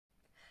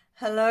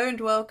Hello and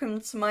welcome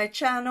to my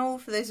channel.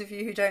 For those of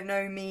you who don't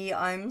know me,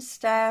 I'm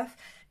Steph.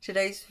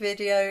 Today's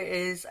video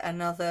is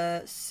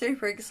another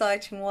super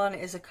exciting one.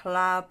 It is a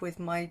collab with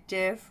my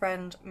dear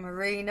friend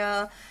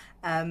Marina.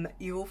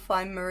 You will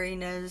find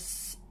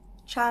Marina's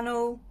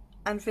channel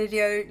and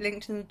video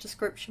linked in the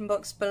description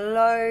box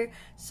below,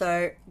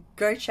 so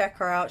go check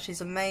her out. She's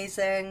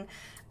amazing.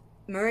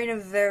 Marina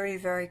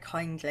very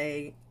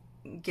kindly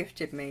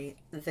gifted me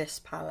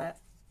this palette.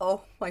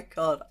 Oh my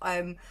god,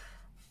 I'm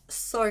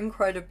so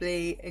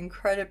incredibly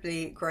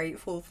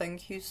grateful.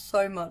 Thank you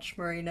so much,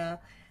 Marina.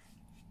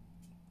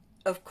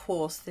 Of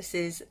course, this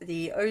is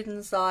the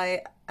Oden's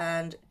Eye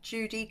and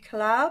Judy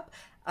collab.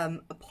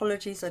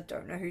 Apologies, I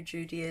don't know who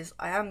Judy is.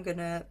 I am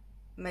gonna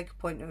make a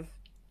point of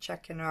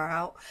checking her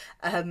out.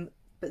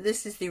 But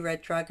this is the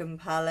Red Dragon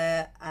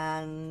palette,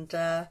 and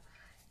yeah,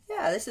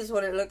 this is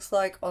what it looks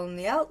like on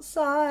the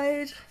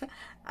outside.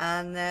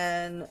 And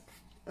then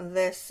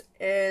this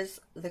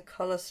is the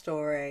colour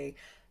story.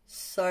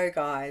 So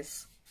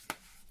guys,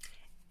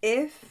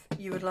 if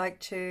you would like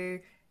to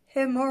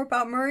hear more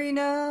about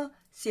Marina,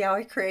 see how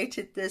I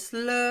created this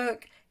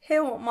look,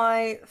 hear what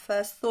my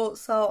first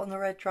thoughts are on the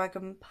Red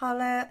Dragon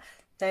palette,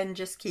 then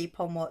just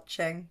keep on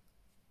watching.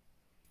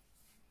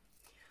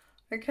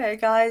 Okay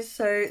guys,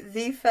 so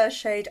the first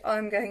shade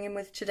I'm going in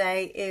with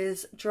today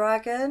is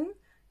Dragon.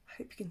 I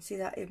hope you can see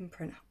that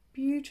imprint. How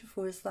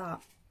beautiful is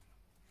that?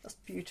 That's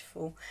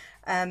beautiful.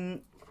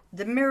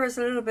 The mirror is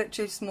a little bit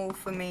too small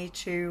for me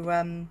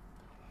to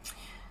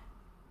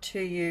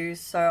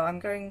use, so I'm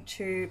going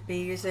to be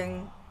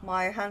using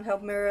my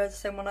handheld mirror, the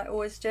same one I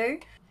always do.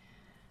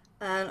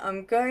 And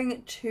I'm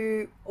going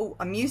to,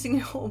 I'm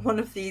using one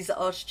of these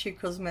Artitude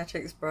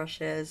Cosmetics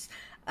brushes.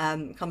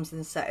 It comes in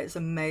the set, it's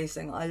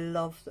amazing, I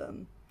love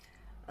them.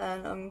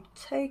 And I'm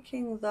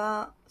taking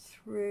that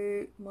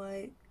through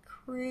my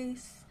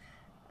crease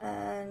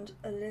and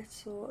a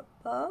little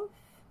above.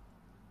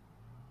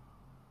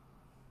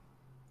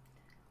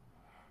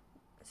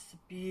 It's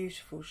a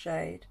beautiful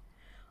shade.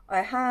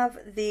 I have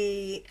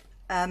the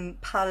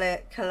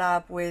palette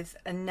collab with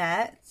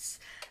Annette,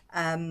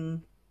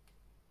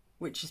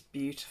 which is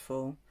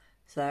beautiful.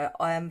 So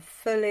I am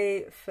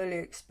fully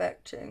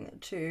expecting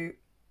to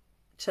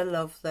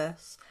love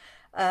this.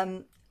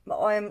 But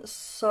I am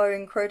so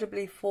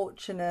incredibly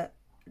fortunate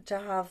to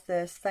have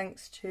this,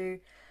 thanks to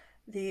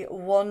the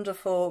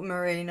wonderful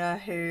Marina,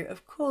 who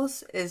of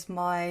course is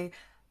my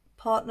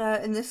partner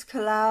in this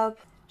collab.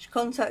 She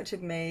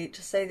contacted me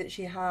to say that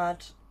she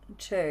had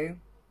two,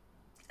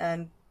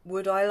 and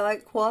would I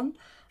like one?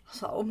 I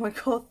was like, oh my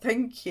god,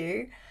 thank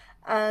you.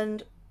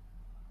 And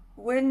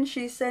when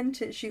she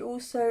sent it, she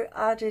also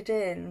added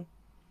in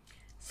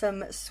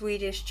some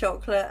Swedish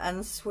chocolate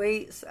and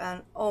sweets,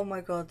 and oh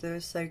my god, they were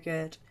so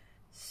good.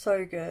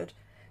 So good.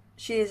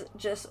 She is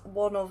just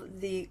one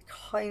of the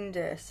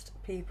kindest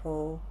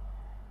people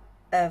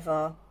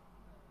ever.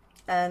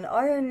 And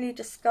I only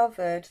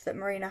discovered that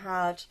Marina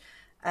had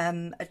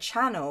a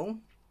channel,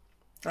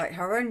 like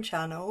her own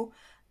channel,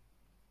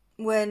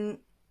 when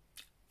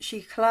she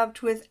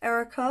collabed with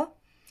Erica.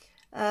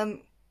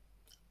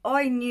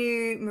 I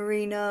knew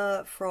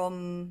Marina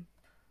from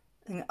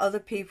other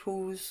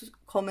people's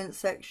comment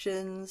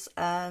sections,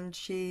 and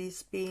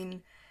she's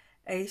been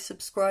a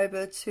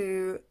subscriber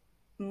to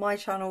my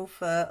channel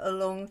for a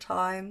long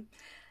time.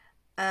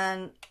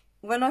 And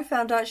when I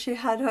found out she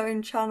had her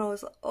own channel, I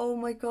was like, oh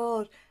my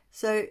god.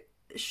 So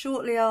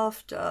shortly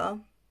after,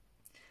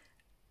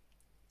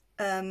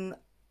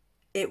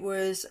 it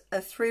was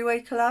a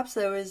three-way collab.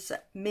 So there was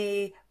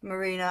me,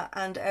 Marina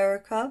and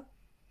Erica,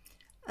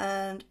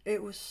 and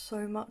it was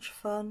so much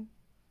fun.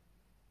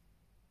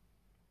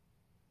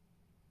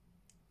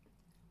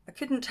 I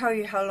couldn't tell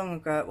you how long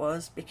ago it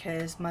was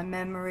because my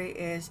memory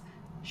is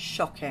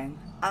shocking,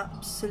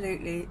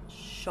 absolutely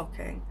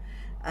shocking.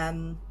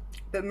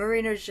 But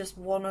Marina is just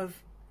one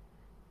of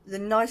the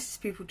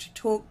nicest people to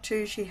talk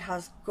to. She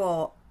has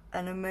got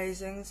an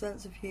amazing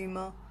sense of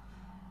humour.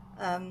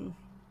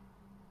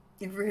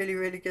 A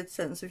really good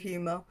sense of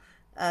humour,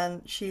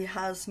 and she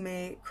has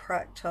me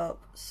cracked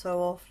up so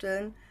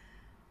often.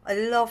 I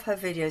love her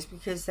videos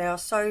because they are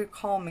so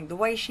calming. The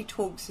way she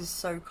talks is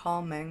so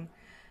calming,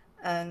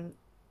 and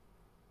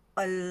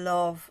I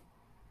love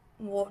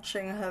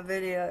watching her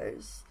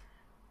videos.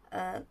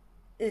 And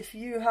if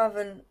you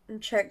haven't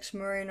checked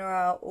Marina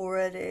out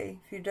already,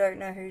 if you don't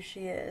know who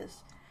she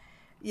is,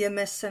 you're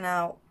missing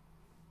out.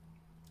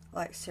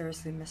 Like,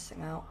 seriously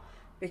missing out.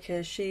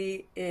 Because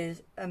she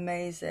is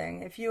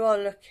amazing. If you are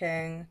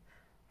looking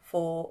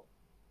for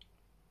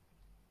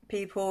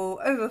people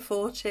over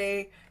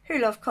 40 who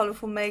love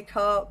colourful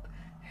makeup,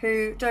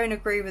 who don't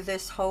agree with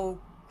this whole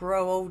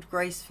grow old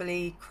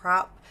gracefully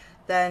crap,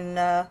 then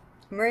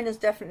Marina's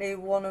definitely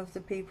one of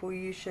the people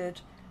you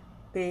should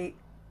be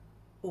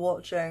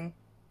watching.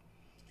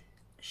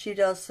 She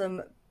does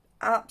some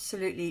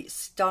absolutely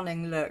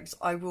stunning looks.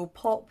 I will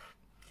pop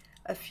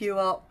a few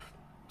up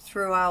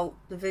throughout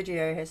the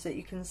video here so that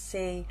you can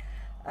see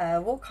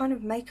what kind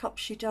of makeup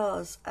she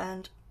does,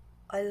 and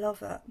I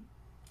love it.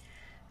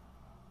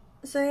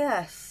 So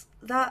yes,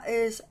 that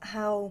is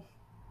how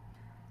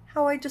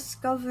I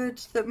discovered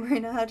that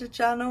Marina had a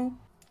channel.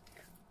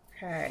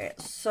 Okay,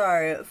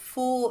 so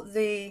for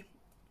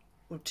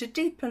to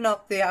deepen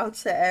up the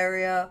outer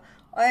area,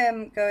 I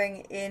am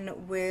going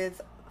in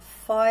with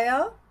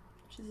Fire,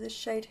 which is this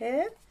shade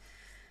here.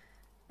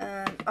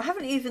 And I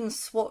haven't even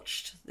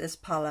swatched this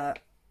palette.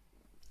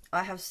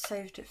 I have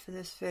saved it for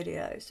this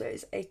video, so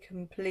it's a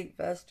complete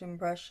first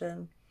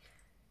impression.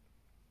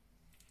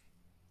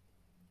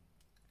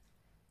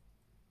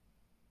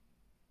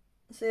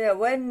 So yeah,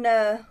 when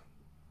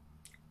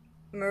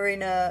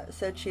Marina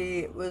said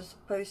she was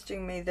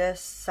posting me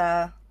this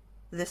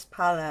this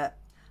palette,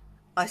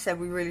 I said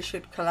we really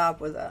should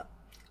collab with it.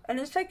 And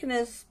it's taken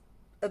us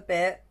a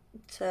bit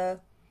to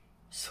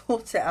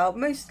sort it out,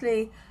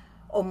 mostly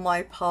on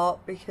my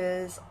part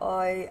because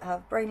I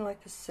have brain like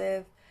a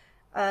sieve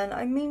and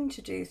I mean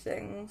to do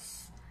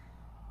things,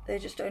 they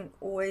just don't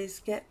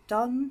always get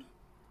done,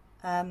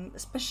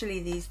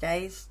 especially these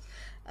days,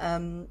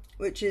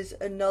 which is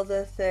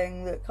another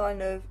thing that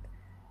kind of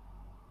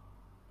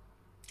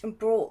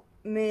brought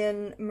me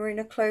and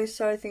Marina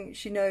closer. I think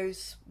she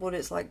knows what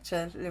it's like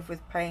to live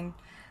with pain,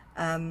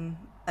 and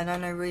I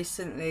know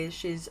recently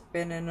she's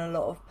been in a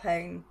lot of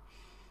pain,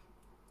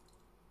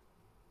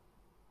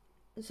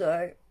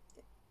 so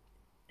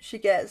she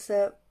gets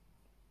it.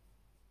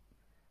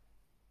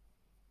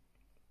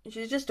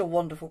 She's just a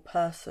wonderful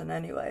person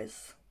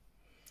anyways.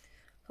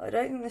 I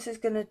don't think this is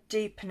going to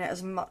deepen it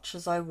as much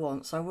as I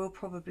want, so I will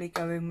probably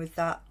go in with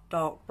that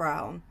dark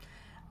brown,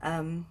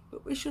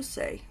 but we shall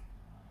see.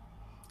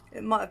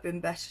 It might have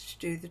been better to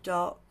do the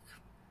dark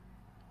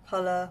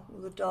colour or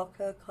the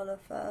darker colour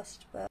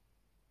first, but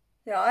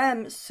yeah, I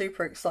am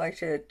super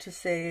excited to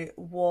see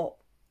what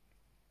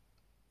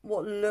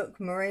look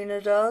Marina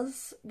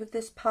does with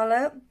this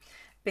palette,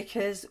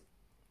 because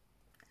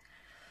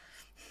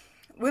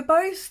we're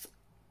both,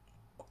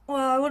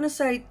 well, I want to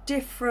say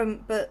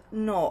different but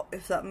not,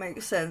 if that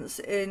makes sense,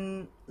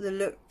 in the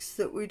looks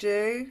that we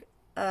do.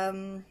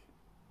 I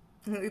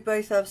think we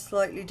both have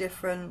slightly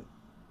different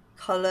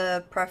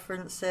colour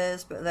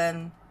preferences, but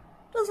then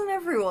doesn't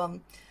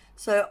everyone?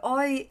 So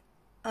I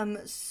am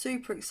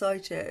super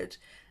excited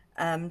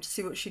to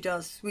see what she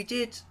does. We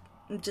did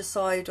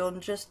decide on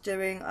just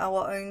doing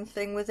our own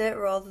thing with it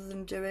rather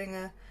than doing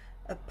a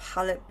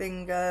palette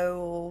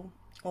bingo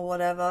or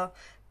whatever,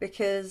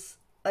 because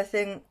I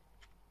think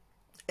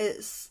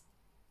it's,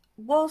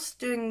 whilst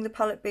doing the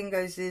palette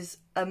bingos is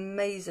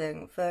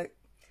amazing for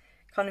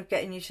kind of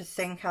getting you to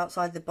think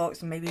outside the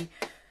box and maybe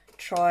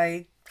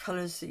try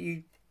colours that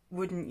you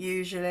wouldn't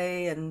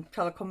usually and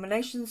colour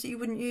combinations that you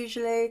wouldn't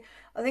usually,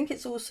 I think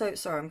it's also,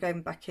 sorry, I'm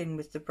going back in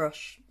with the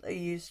brush I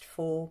used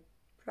for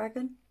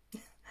Dragon.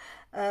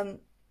 I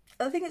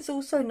think it's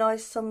also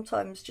nice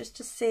sometimes just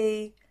to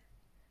see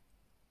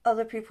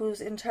other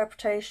people's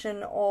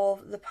interpretation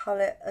of the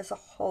palette as a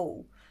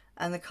whole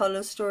and the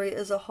colour story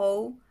as a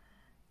whole,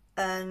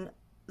 and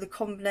the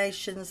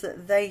combinations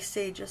that they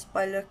see just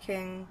by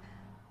looking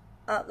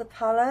at the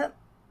palette.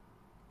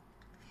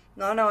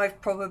 Now I know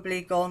I've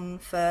probably gone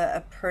for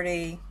a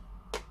pretty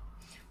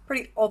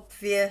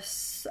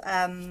obvious,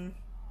 why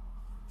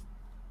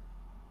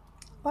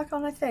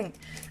can't I think?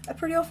 A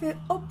pretty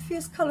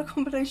obvious colour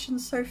combination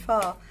so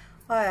far.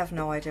 I have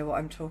no idea what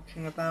I'm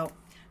talking about.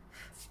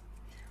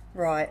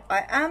 Right,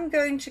 I am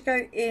going to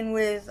go in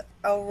with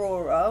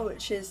Aurora,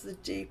 which is the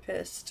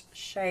deepest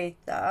shade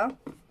there.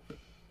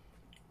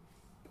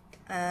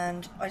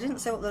 And I didn't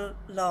say what the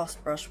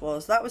last brush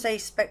was. That was a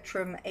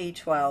Spectrum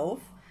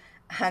A12.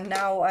 And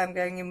now I'm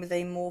going in with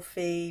a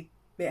Morphe,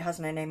 it has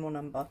no name or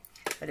number,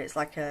 but it's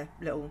like a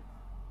little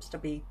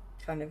stubby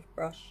kind of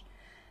brush.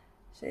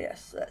 So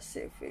yes, let's see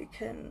if we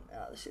can,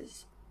 this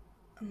is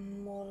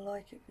more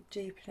like it for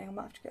deepening. I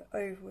might have to go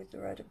over with the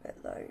red a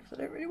bit though, because I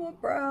don't really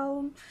want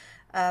brown.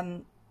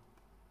 So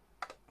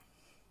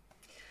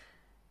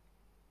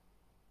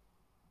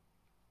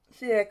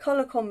yeah,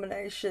 colour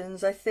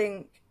combinations, I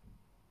think,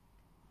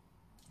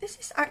 is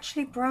this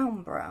actually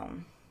brown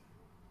brown?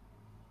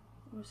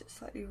 Or is it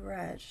slightly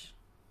red?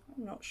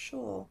 I'm not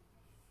sure.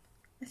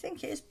 I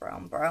think it is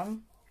brown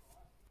brown.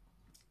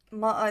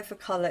 My eye for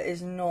colour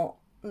is not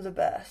the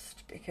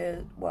best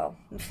because, well,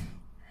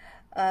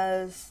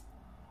 as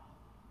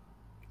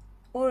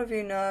all of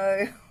you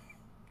know,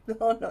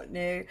 you're not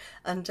new,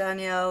 and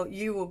Danielle,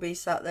 you will be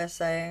sat there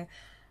saying,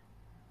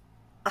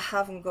 I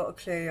haven't got a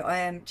clue, I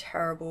am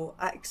terrible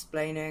at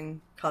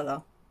explaining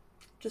colour,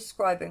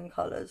 describing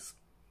colours.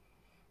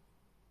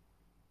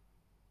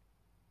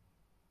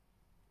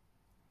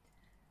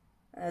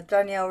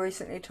 Danielle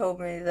recently told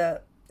me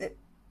that it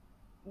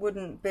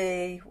wouldn't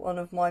be one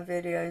of my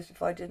videos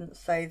if I didn't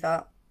say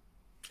that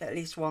at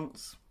least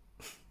once.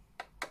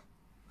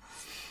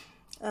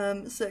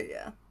 So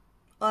yeah,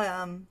 I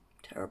am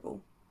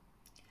terrible.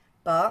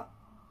 But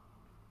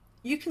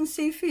you can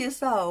see for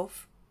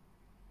yourself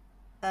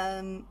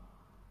how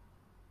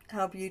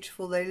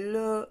beautiful they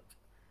look.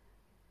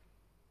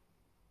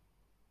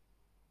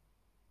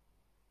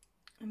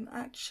 I'm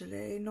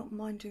actually not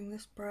minding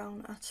this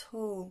brown at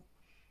all.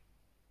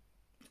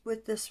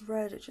 with this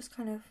red, it just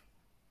kind of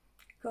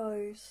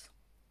goes.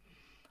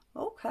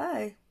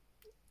 Okay,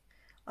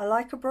 I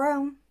like a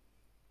brown.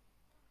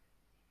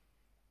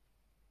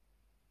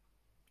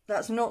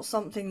 That's not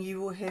something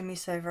you will hear me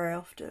say very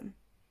often,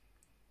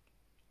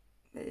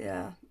 but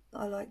yeah,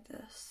 I like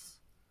this,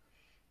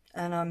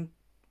 and I'm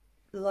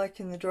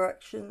liking the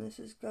direction this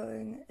is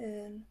going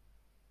in.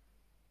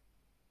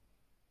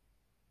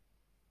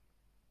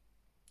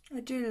 I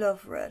do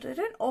love red. I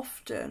don't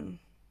often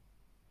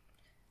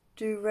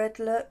do red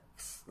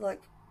looks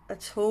like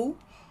at all,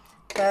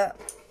 but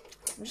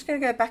I'm just going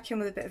to go back in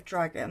with a bit of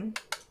Dragon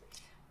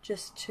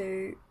just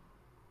to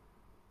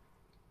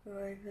go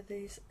over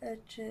these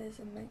edges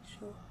and make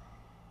sure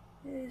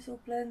it is all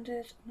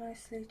blended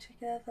nicely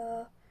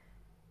together,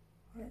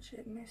 which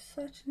it most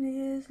certainly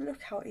is.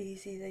 Look how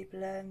easy they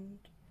blend.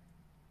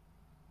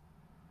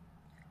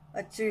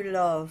 I do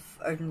love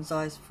Oden's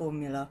Eyes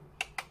formula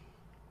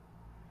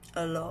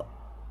a lot.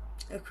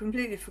 I've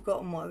completely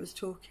forgotten what I was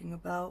talking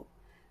about.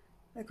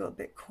 I got a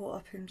bit caught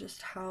up in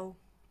just how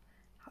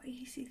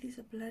easy these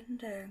are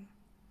blending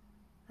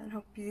and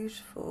how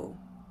beautiful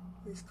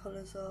these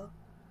colours are.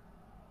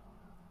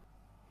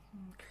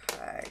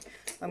 Okay,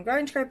 I'm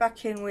going to go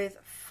back in with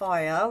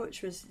Fire,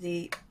 which was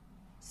the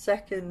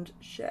second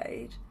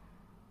shade.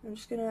 I'm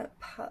just going to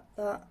pat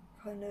that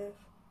kind of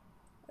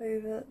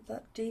over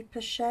that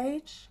deeper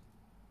shade.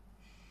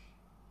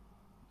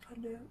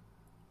 Kind of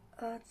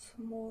add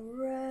some more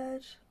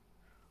red.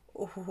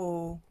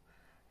 Oh,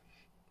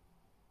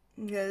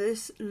 yeah,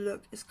 this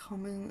look is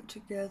coming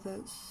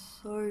together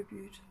so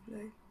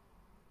beautifully.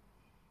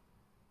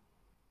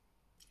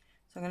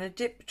 So I'm going to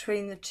dip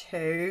between the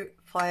two,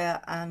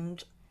 Fire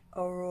and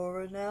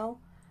Aurora now,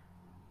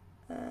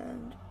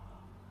 and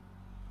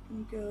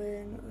go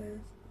in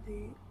with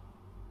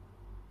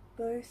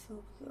both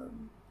of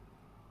them.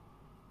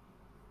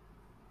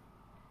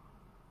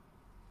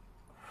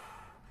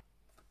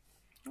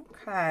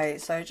 Okay,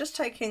 so just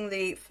taking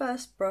the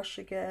first brush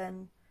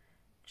again,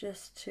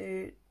 just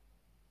to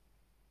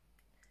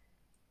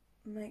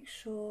make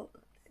sure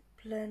the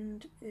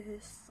blend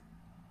is,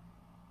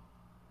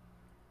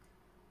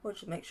 or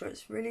just make sure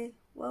it's really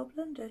well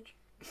blended.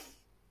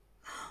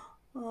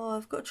 Oh,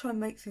 I've got to try and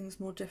make things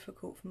more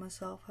difficult for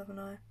myself, haven't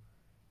I?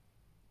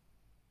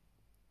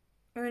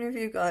 Are any of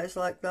you guys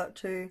like that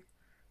too?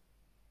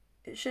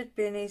 It should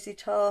be an easy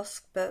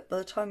task, but by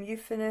the time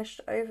you've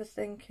finished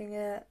overthinking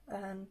it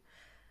and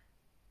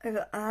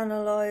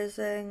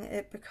over-analysing,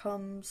 it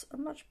becomes a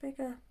much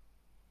bigger,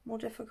 more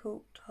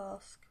difficult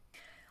task.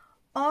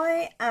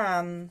 I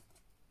am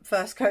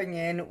first going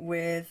in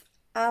with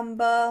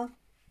Amber,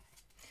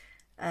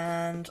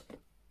 and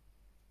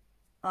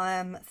I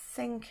am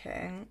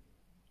thinking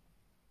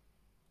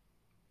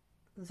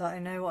that I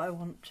know what I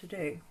want to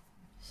do.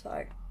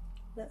 So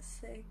let's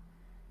see.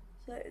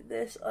 So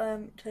this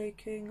I'm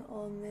taking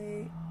on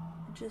the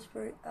just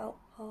very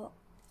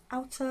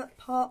outer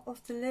part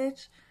of the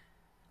lid.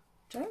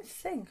 Don't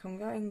think I'm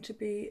going to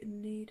be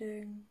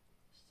needing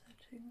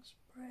setting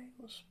spray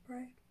or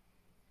spray.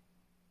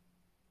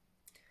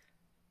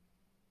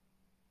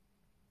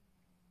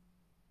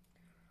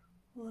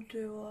 Or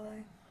do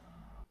I?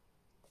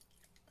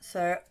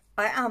 So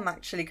I am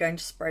actually going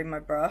to spray my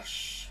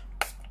brush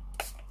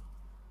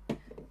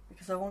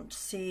because I want to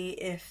see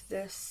if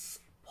this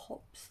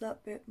pops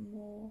that bit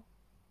more,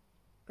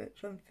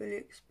 which I'm fully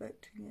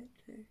expecting it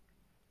to.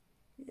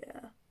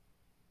 Yeah.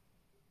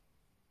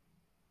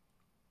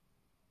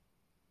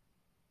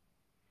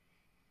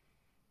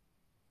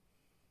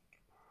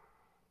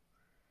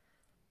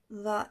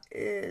 That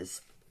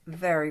is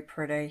very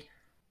pretty.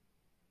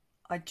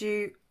 I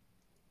do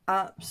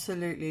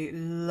absolutely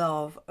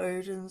love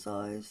Oden's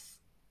Eyes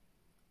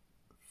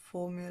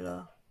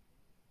formula.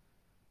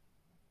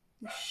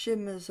 The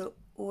shimmers are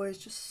always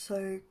just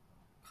so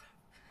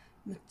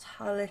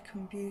metallic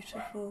and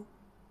beautiful.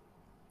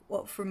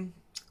 From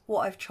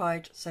what I've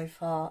tried so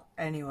far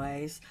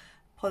anyways.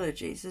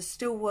 Apologies, there's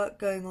still work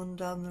going on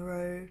down the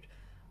road,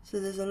 so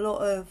there's a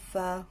lot of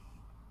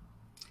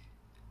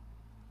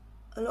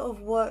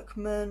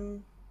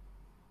workmen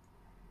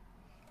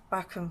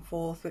back and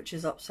forth, which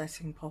is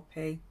upsetting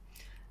Poppy,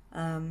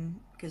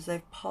 because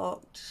they've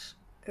parked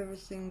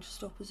everything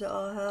just opposite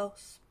our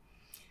house.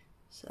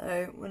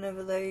 So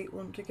whenever they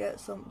want to get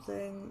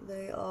something,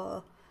 they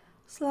are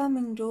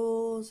slamming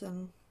doors,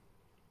 and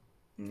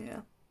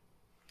yeah.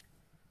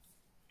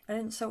 I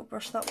didn't say what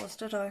brush that was,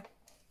 did I?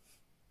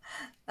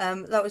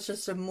 That was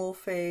just a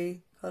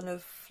Morphe kind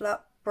of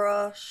flat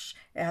brush.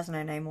 It has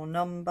no name or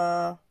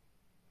number.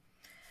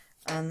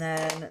 And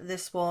then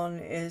this one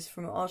is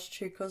from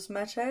Artitude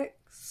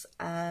Cosmetics,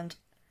 and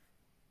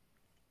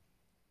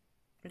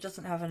it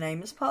doesn't have a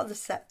name. It's part of the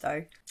set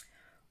though.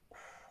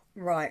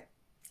 Right,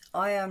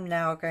 I am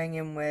now going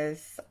in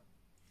with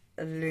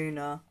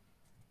Luna.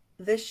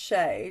 This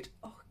shade,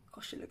 oh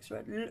gosh, it looks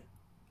red. Look,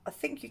 I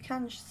think you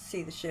can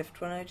see the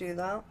shift when I do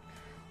that.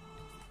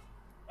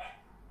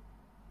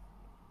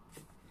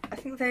 I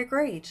think they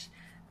agreed.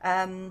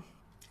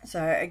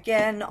 So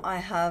again, I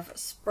have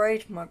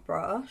sprayed my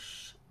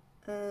brush,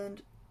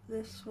 and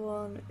this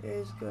one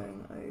is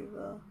going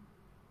over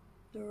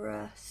the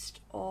rest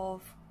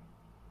of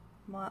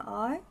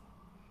my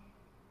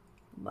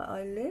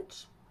eyelid.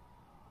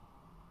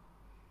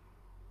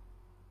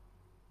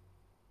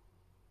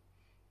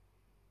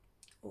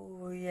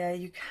 Oh yeah,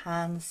 you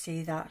can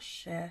see that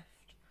shift.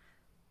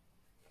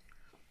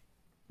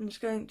 I'm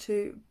just going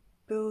to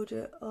build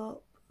it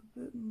up a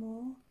bit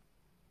more.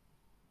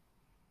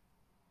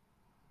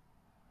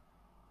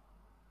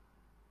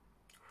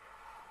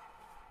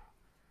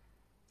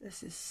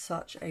 This is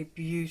such a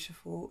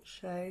beautiful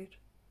shade.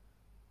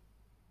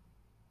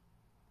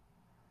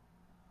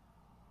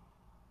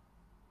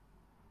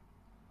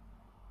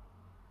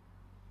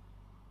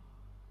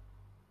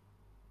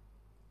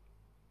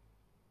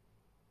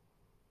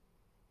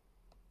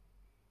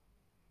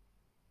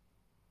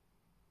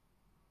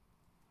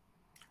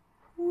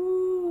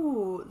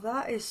 Ooh,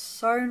 that is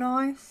so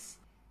nice.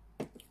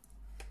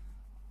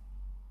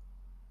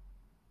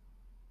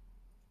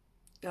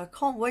 I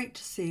can't wait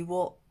to see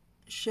what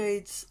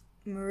shades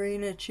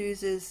Marina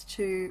chooses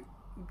to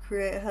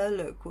create her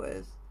look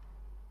with.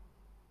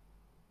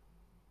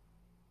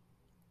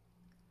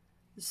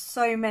 There's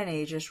so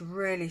many just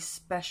really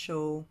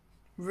special,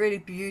 really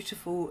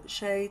beautiful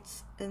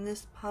shades in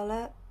this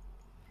palette.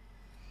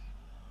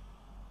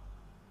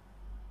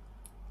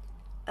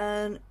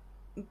 And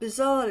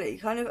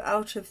bizarrely, kind of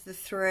out of the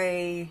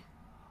three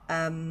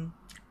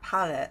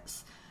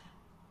palettes,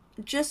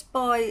 just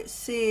by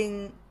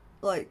seeing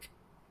like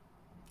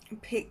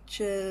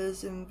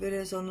pictures and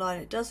videos online,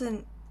 it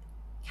doesn't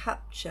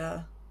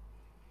capture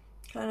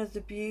kind of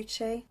the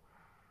beauty.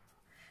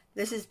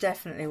 This is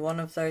definitely one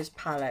of those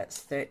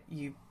palettes that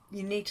you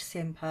need to see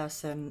in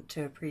person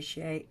to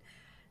appreciate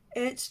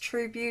its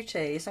true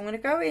beauty. So I'm going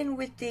to go in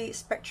with the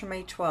Spectrum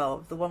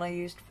A12, the one I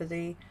used for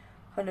the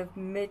kind of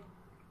mid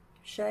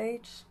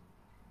shade,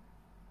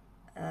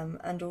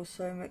 and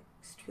also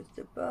mixed with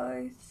the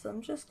both. So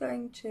I'm just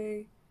going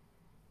to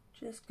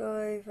go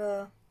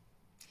over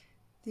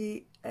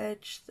the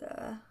edge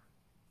there.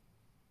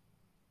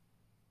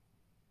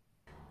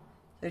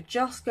 So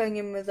just going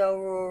in with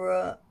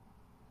Aurora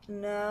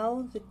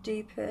now, the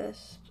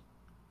deepest,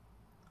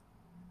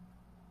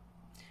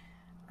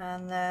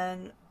 and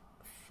then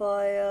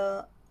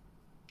Fire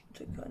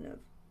to kind of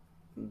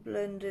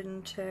blend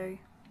into.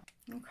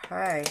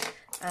 Okay,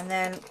 and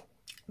then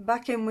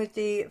back in with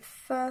the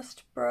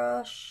first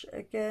brush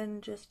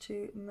again, just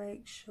to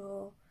make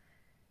sure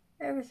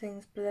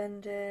everything's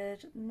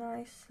blended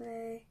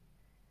nicely.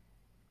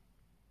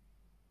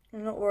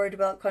 I'm not worried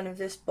about kind of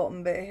this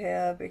bottom bit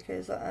here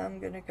because I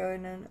am going to go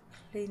in and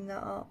clean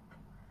that up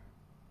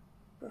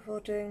before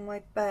doing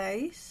my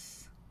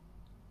base.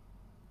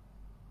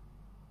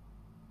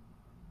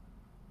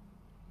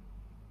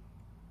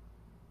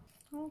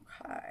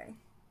 Okay.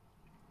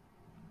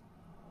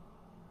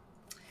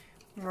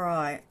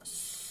 Right,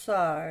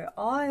 so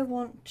I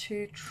want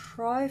to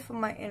try for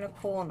my inner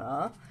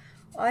corner.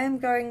 I am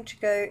going to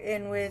go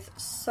in with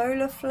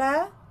Solar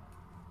Flare,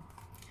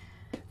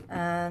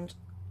 and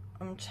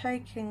I'm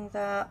taking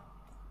that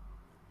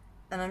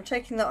on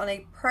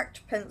a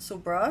cracked pencil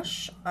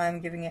brush.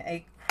 I'm giving it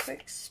a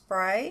quick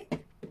spray,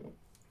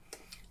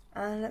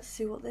 and let's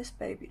see what this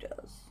baby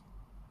does.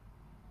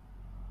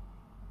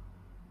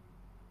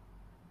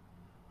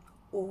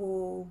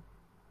 Oh,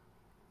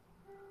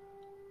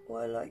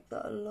 I like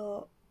that a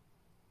lot.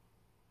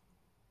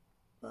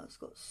 That's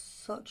got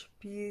such a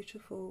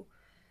beautiful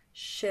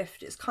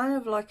shift. It's kind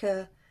of like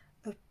a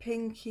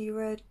pinky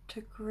red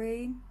to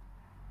green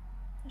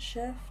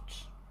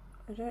shift.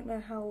 I don't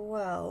know how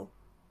well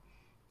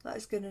that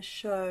is going to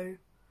show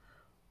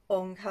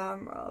on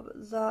camera,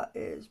 but that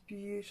is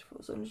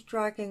beautiful. So I'm just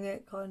dragging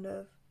it kind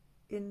of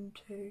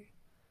into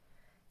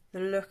the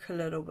look a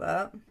little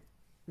bit.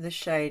 The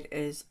shade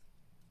is,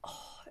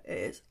 oh, it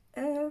is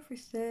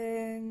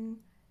everything.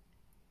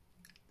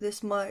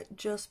 This might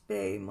just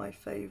be my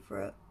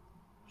favourite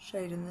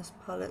shade in this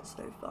palette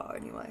so far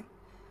anyway.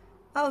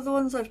 Out of the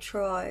ones I've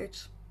tried.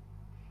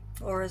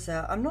 Or is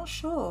it? I'm not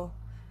sure.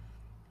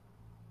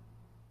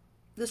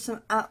 There's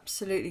some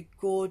absolutely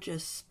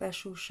gorgeous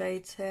special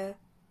shades here.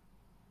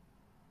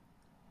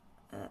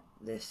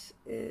 This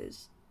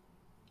is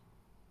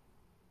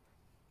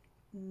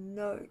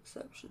no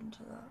exception to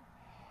that.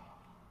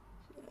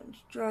 So I'm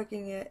just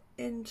dragging it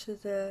into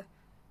the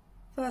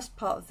first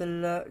part of the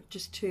look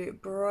just to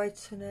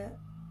brighten it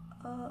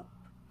up.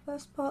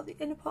 First part, the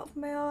inner part of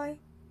my eye.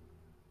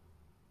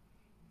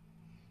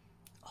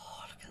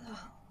 Oh, look at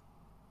that.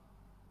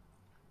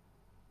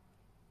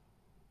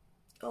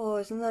 Oh,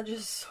 isn't that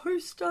just so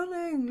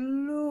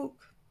stunning?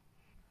 Look.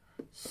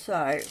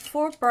 So,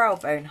 for a brow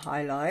bone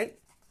highlight,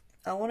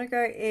 I want to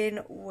go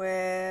in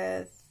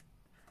with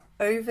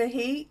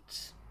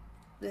Overheat,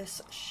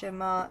 this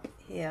shimmer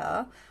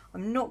here.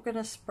 I'm not going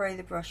to spray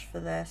the brush for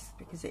this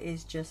because it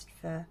is just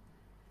for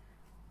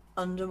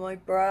under my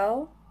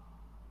brow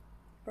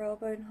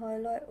bone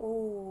highlight.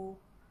 Oh,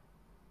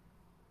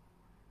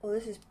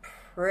 this is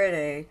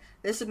pretty.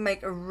 This would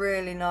make a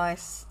really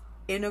nice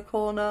inner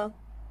corner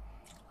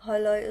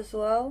highlight as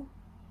well,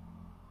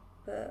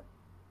 but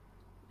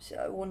So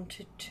I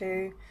wanted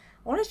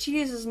to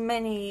use as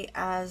many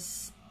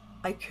as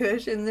I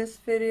could in this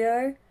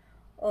video.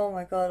 Oh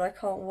my god, I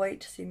can't wait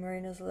to see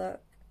Marina's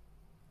look.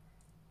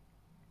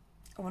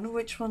 I wonder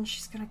which one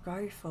she's going to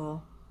go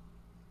for.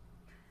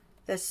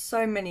 There's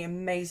so many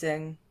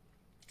amazing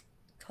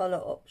colour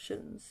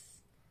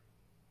options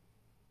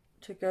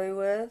to go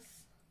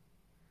with.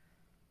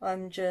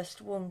 I'm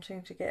just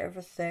wanting to get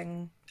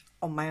everything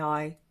on my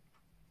eye.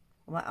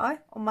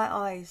 On my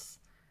eyes.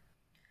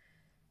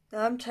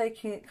 Now I'm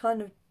taking it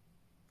kind of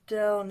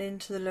down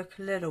into the look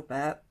a little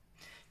bit,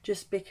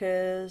 just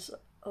because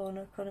I want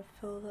to kind of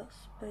fill that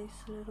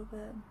space a little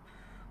bit.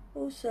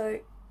 Also,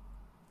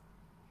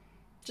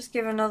 just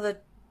give another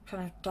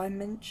kind of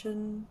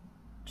dimension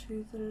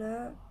to the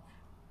look.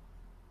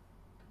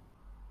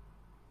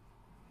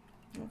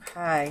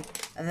 Okay,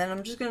 and then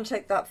I'm just going to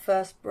take that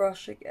first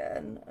brush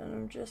again, and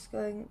I'm just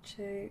going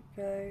to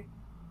go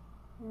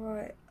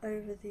right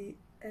over the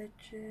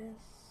edges.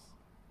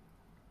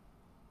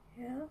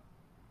 Yeah,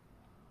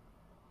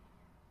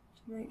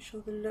 to make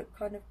sure the look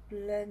kind of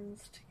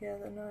blends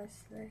together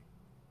nicely.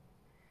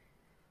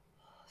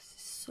 Oh, this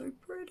is so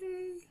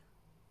pretty.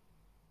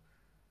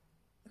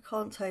 I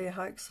can't tell you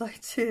how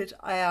excited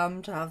I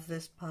am to have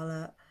this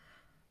palette.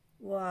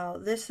 Wow,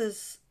 this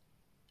has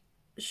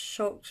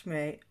shocked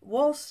me.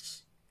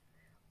 Whilst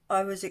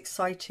I was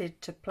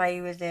excited to play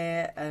with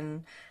it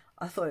and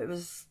I thought it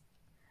was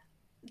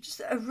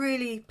just a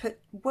really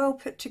well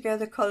put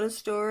together colour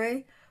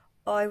story,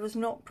 I was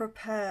not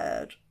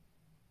prepared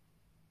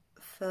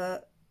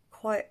for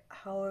quite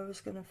how I was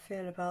going to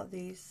feel about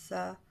these,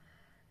 the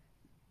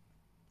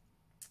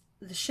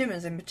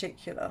shimmers in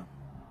particular.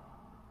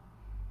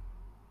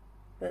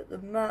 But the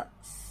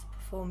mattes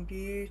perform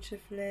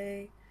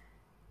beautifully.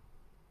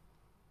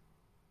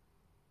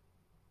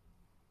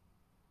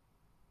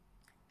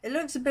 It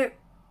looks a bit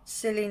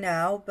silly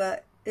now,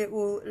 but it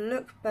will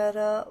look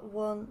better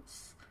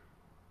once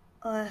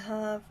I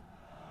have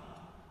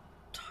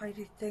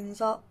tidied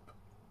things up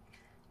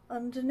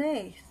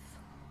underneath.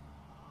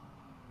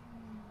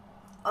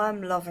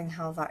 I'm loving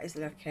how that is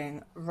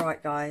looking.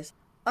 Right guys,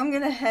 I'm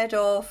going to head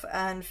off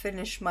and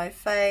finish my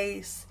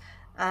face,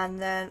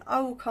 and then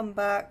I will come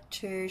back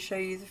to show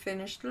you the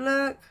finished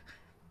look,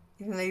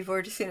 even though you've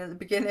already seen it at the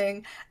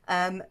beginning.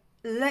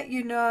 Let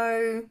you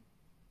know,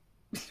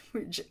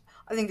 which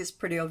I think is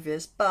pretty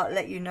obvious, but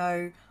let you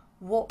know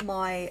what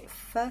my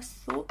first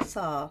thoughts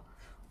are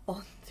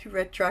on the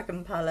Red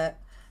Dragon palette.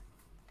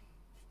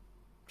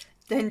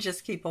 Then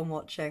just keep on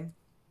watching.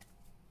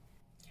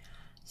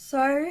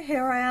 So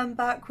here I am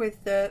back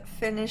with the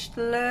finished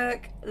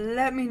look.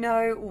 Let me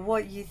know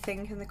what you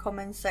think in the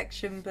comments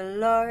section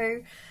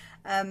below.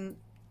 I'm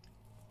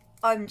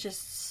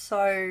just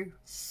so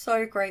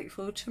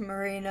grateful to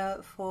Marina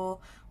for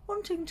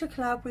wanting to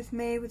collab with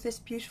me with this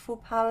beautiful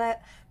palette.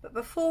 But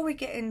before we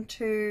get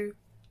into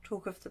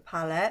talk of the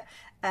palette,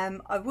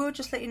 I will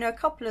just let you know a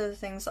couple of the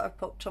things that I've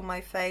popped on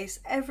my face.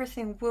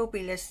 Everything will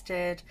be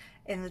listed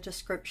in the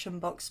description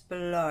box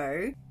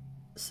below.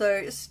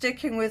 So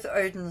sticking with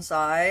Oden's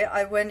eye,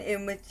 I went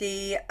in with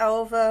the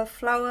Alva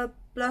Flower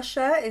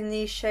Blusher in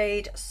the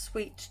shade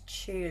Sweet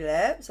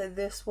Tulip, so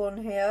this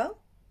one here,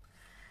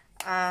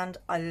 and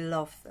I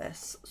love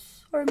this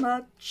so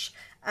much.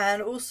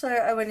 And also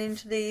I went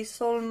into the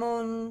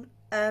Solomon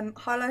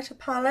highlighter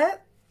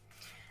palette,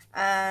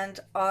 and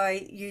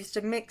I used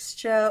a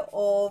mixture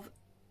of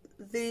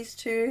these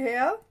two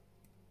here.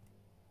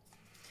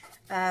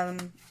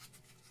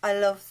 I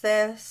love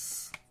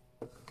this.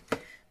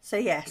 So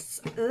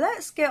yes,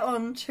 let's get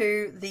on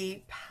to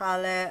the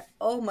palette.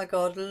 Oh my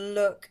god,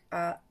 look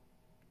at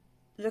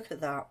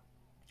that.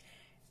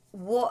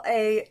 What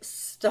a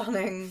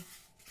stunning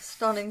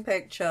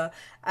picture.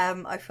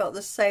 I felt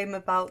the same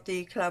about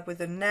the collab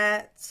with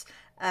Annette.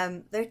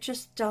 They've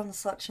just done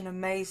such an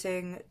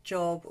amazing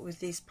job with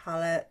these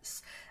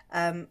palettes.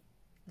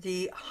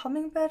 The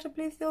Hummingbird, I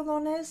believe the other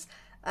one is.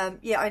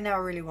 Yeah, I now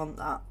really want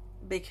that,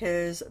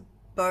 because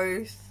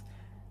both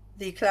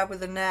the collab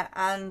with Annette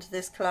and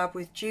this collab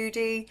with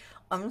Judy,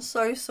 I'm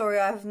so sorry,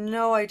 I have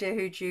no idea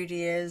who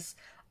Judy is.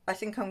 I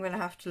think I'm going to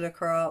have to look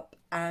her up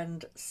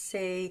and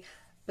see,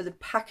 but the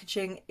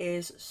packaging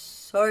is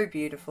so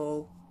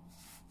beautiful.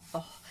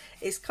 Oh,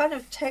 it's kind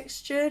of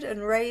textured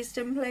and raised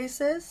in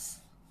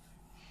places,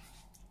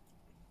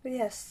 but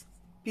yes,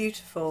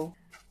 beautiful.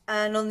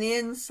 And on the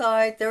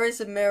inside there is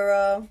a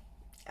mirror.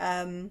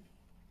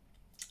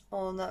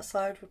 On that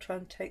side, we'll try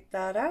and take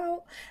that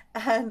out,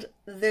 and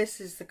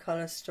this is the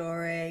colour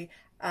story,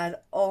 and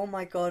oh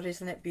my god,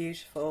 isn't it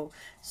beautiful.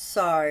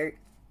 So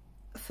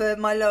for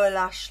my lower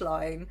lash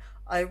line,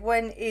 I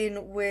went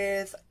in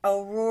with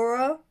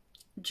Aurora,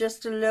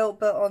 just a little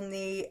bit on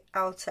the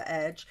outer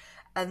edge,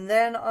 and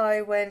then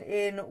I went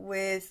in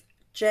with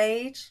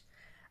Jade,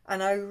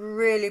 and I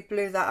really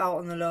blew that out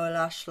on the lower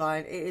lash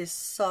line. It is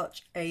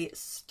such a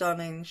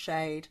stunning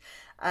shade.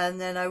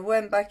 And then I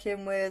went back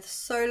in with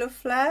Solar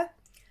Flare,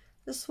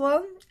 this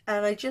one,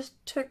 and I just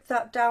took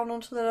that down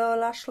onto the lower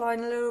lash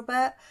line a little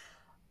bit.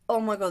 Oh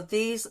my god,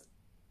 these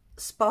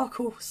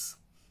sparkles,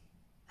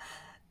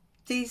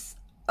 These,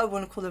 I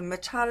want to call them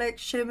metallic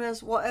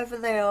shimmers, whatever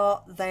they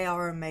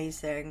are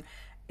amazing.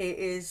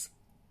 It's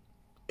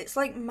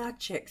like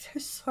magic.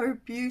 They're so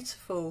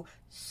beautiful,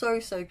 so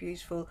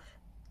beautiful.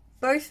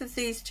 Both of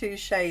these two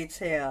shades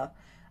here,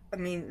 I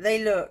mean,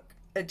 they look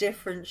a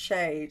different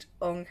shade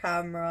on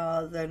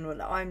camera than when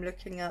I'm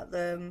looking at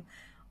them.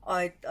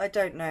 I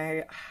don't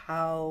know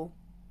how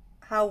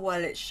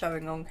well it's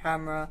showing on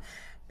camera,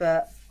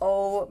 but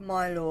oh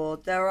my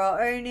lord, there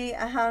are only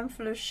a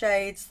handful of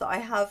shades that I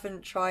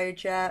haven't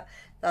tried yet.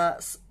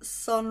 That's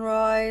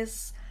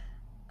Sunrise,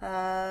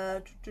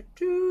 Claw,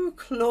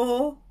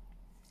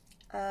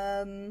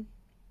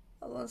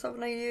 what ones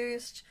haven't I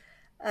used?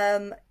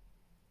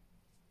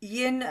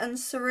 Yin and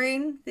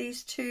Serene,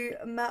 these two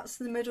mattes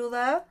in the middle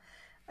there,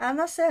 and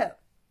that's it.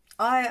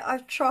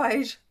 I've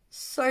tried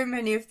so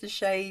many of the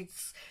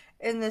shades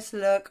in this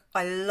look.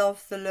 I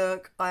love the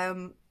look.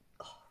 I'm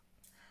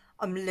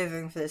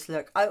living for this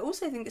look. I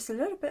also think it's a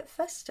little bit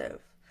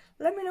festive.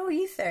 Let me know what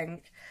you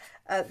think.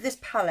 This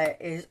palette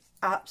is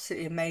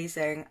absolutely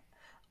amazing.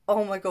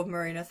 Oh my god,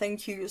 Marina,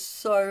 thank you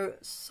so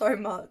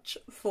much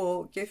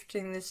for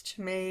gifting this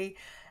to me.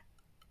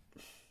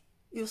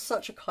 You're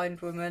such a kind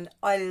woman.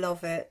 I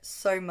love it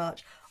so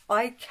much.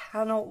 I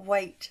cannot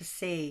wait to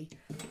see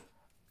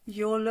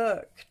your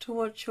look, to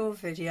watch your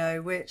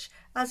video, which,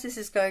 as this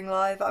is going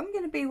live, I'm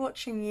going to be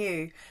watching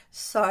you.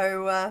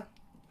 So,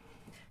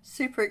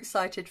 super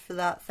excited for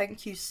that.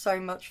 Thank you so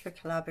much for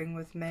collabing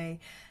with me.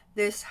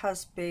 This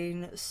has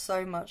been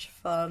so much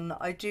fun.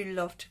 I do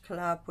love to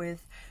collab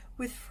with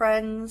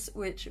friends,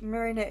 which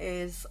Marina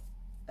is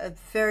a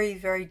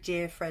very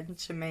dear friend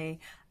to me,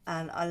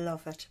 and I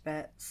love her to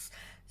bits.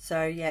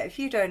 So yeah, if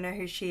you don't know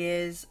who she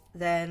is,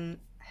 then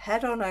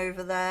head on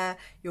over there.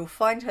 You'll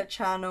find her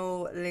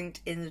channel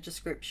linked in the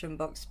description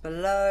box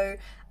below,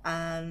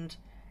 and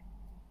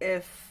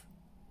if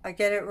I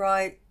get it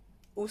right,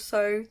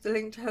 also the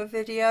link to her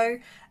video.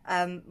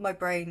 My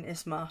brain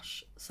is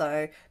mush,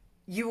 so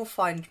you will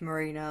find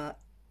Marina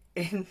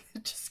in the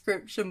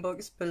description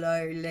box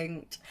below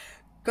linked.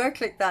 Go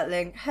click that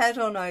link, head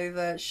on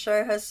over,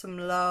 show her some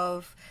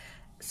love,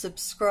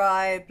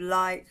 subscribe,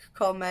 like,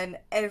 comment,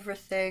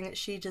 everything.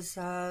 She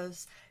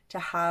deserves to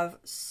have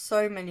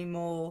so many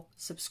more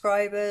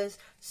subscribers,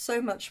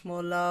 so much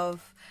more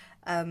love.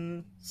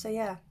 So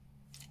yeah,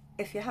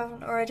 if you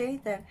haven't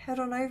already, then head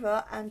on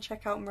over and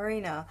check out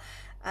Marina.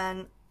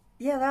 And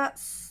yeah,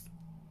 that's,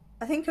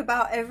 I think,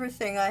 about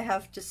everything I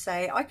have to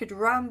say. I could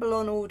ramble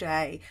on all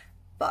day,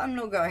 but I'm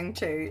not going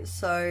to.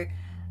 So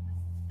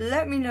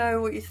let me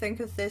know what you think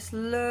of this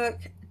look.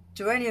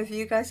 Do any of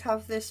you guys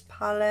have this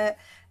palette?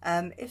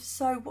 If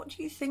so, what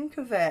do you think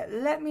of it?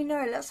 Let me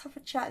know. Let's have a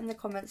chat in the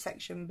comment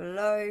section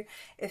below.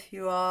 If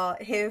you are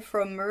here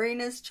from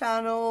Marina's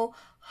channel,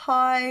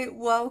 hi,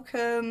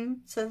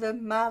 welcome to the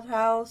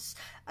Madhouse.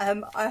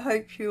 I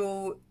hope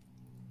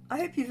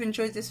you've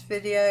enjoyed this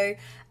video,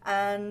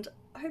 and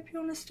I hope you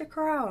want to stick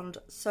around.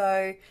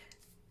 So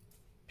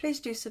please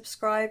do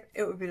subscribe.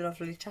 It would be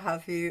lovely to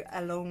have you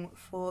along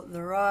for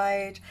the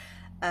ride.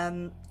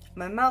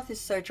 My mouth is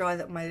so dry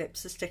that my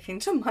lips are sticking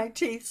to my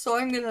teeth, so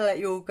I'm going to let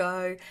you all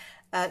go.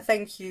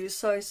 Thank you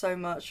so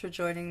much for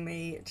joining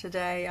me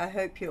today. I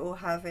hope you're all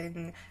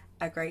having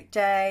a great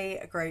day,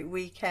 a great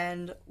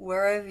weekend,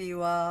 wherever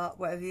you are,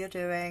 whatever you're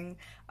doing.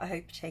 I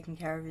hope you're taking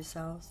care of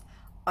yourselves.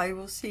 I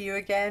will see you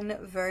again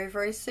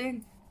very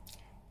soon.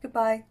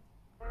 Goodbye.